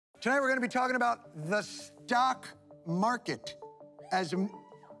Tonight we're going to be talking about the stock market as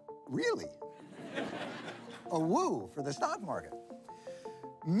really a woo for the stock market.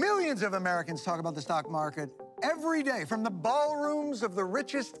 Millions of Americans talk about the stock market every day, from the ballrooms of the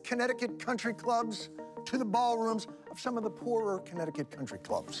richest Connecticut country clubs to the ballrooms of some of the poorer Connecticut country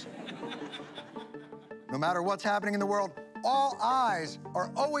clubs. No matter what's happening in the world, all eyes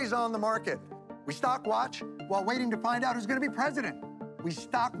are always on the market. We stock watch while waiting to find out who's going to be president. We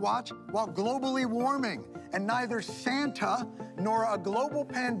stock watch while globally warming, and neither Santa nor a global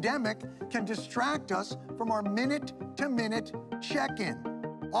pandemic can distract us from our minute-to-minute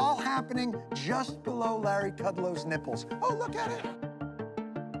check-in. All happening just below Larry Kudlow's nipples. Oh, look at it.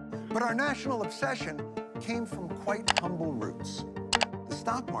 But our national obsession came from quite humble roots. The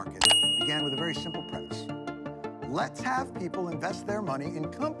stock market began with a very simple premise. Let's have people invest their money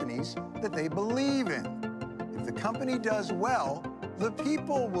in companies that they believe in. If the company does well, the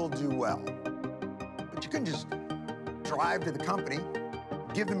people will do well. But you couldn't just drive to the company,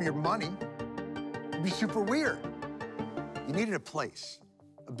 give them your money. It'd be super weird. You needed a place,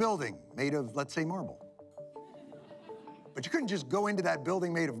 a building made of, let's say, marble. But you couldn't just go into that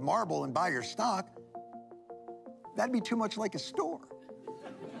building made of marble and buy your stock. That'd be too much like a store.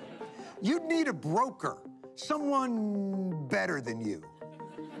 You'd need a broker, someone better than you.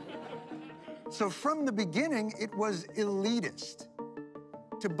 So from the beginning, it was elitist.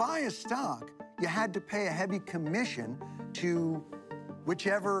 To buy a stock, you had to pay a heavy commission to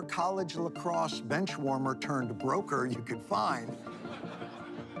whichever college lacrosse bench warmer turned broker you could find.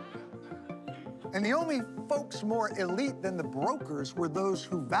 And the only folks more elite than the brokers were those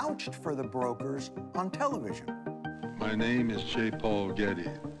who vouched for the brokers on television. My name is J. Paul Getty.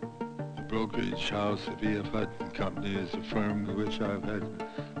 The brokerage house of E.F. Hutton Company is a firm with which I've had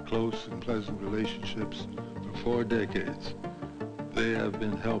close and pleasant relationships for 4 decades. They have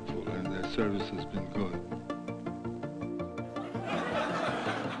been helpful and their service has been good.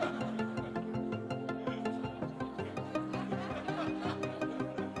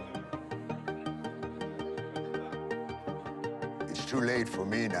 It's too late for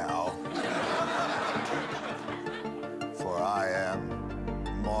me now. For I am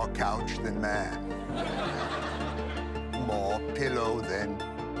more couch than man, more pillow than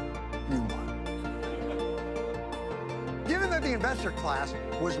human. Given that the investor class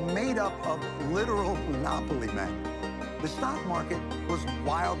was made up of literal monopoly men, the stock market was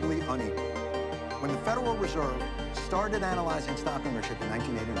wildly unequal. When the Federal Reserve started analyzing stock ownership in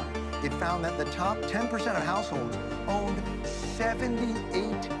 1989, it found that the top 10% of households owned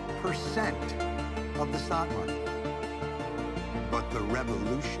 78% of the stock market. But the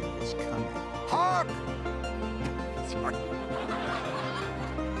revolution is coming. Hark! Sorry.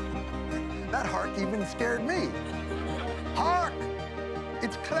 That hark even scared me. Hark!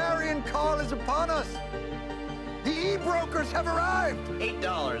 Its clarion call is upon us. The e-brokers have arrived.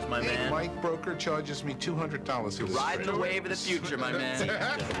 $8, my man. Mike Broker charges me $200 for this. Riding the wave of the future, my man.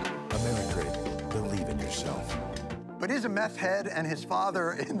 Ameritrade. Believe in yourself. But is a meth head and his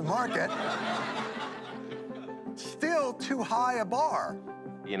father in the market still too high a bar?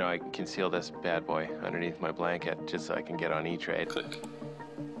 You know, I can conceal this bad boy underneath my blanket just so I can get on E-Trade. Click.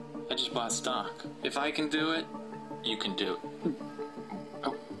 I just bought stock. If I can do it, you can do it.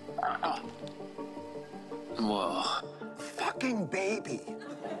 Oh. Whoa. Fucking baby.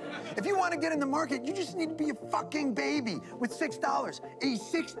 If you want to get in the market, you just need to be a fucking baby with $6. A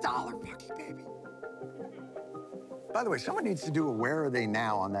 $6 fucking baby. By the way, someone needs to do a Where Are They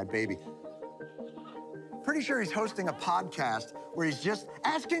Now on that baby. Pretty sure he's hosting a podcast where he's just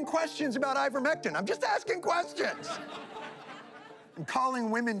asking questions about ivermectin. I'm just asking questions. And calling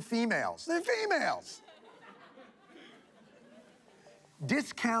women females. They're females.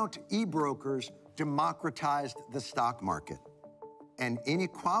 Discount e-brokers democratized the stock market, and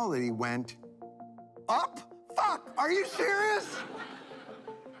inequality went up? Fuck, are you serious?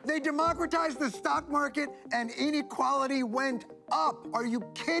 They democratized the stock market and inequality went up. Are you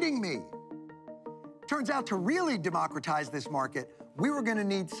kidding me? Turns out to really democratize this market, we were gonna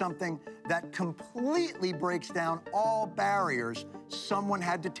need something that completely breaks down all barriers. Someone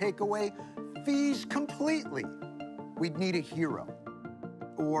had to take away fees completely. We'd need a hero.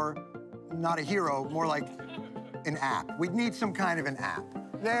 Or not a hero, more like an app. We'd need some kind of an app.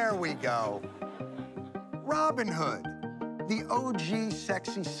 There we go. Robinhood, the OG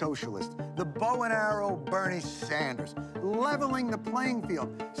sexy socialist, the bow and arrow Bernie Sanders, leveling the playing field,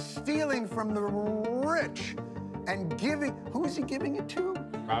 stealing from the rich and giving, who is he giving it to?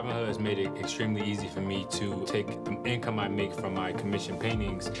 Robinhood has made it extremely easy for me to take the income I make from my commission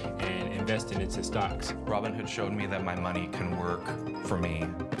paintings and invest it into stocks. Robinhood showed me that my money can work for me.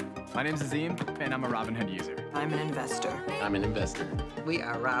 My name's Azim, and I'm a Robinhood user. I'm an investor. I'm an investor. We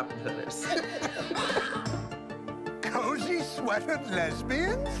are Robinhooders. Cozy sweatered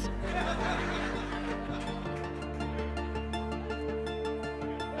lesbians?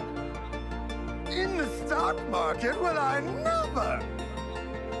 In the stock market? Well, I never.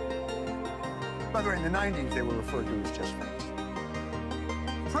 By the way, in the 90s, they were referred to as just friends.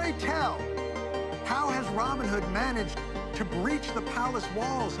 Pray tell, how has Robinhood managed to breach the palace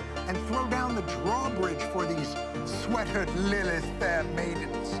walls and throw down the drawbridge for these sweatered Lilith fair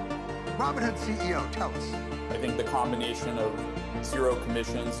maidens? Robinhood CEO, tell us. I think the combination of zero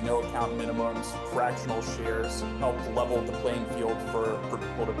commissions, no account minimums, fractional shares helped level the playing field for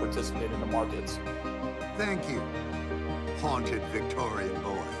people to participate in the markets. Thank you, haunted Victorian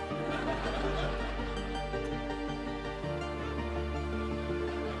boy.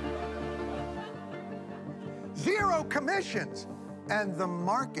 Zero commissions! And the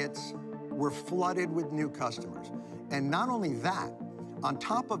markets were flooded with new customers. And not only that, on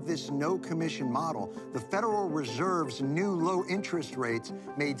top of this no commission model, the Federal Reserve's new low interest rates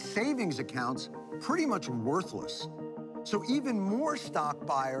made savings accounts pretty much worthless. So even more stock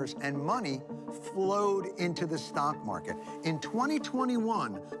buyers and money flowed into the stock market. In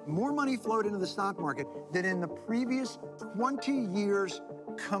 2021, more money flowed into the stock market than in the previous 20 years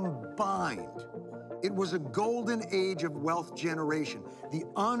combined. It was a golden age of wealth generation. The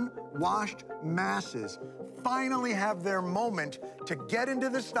unwashed masses finally have their moment to get into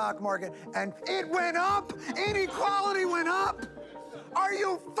the stock market, and it went up! Inequality went up! Are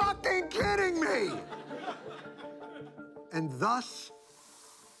you fucking kidding me? And thus,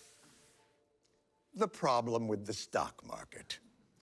 the problem with the stock market.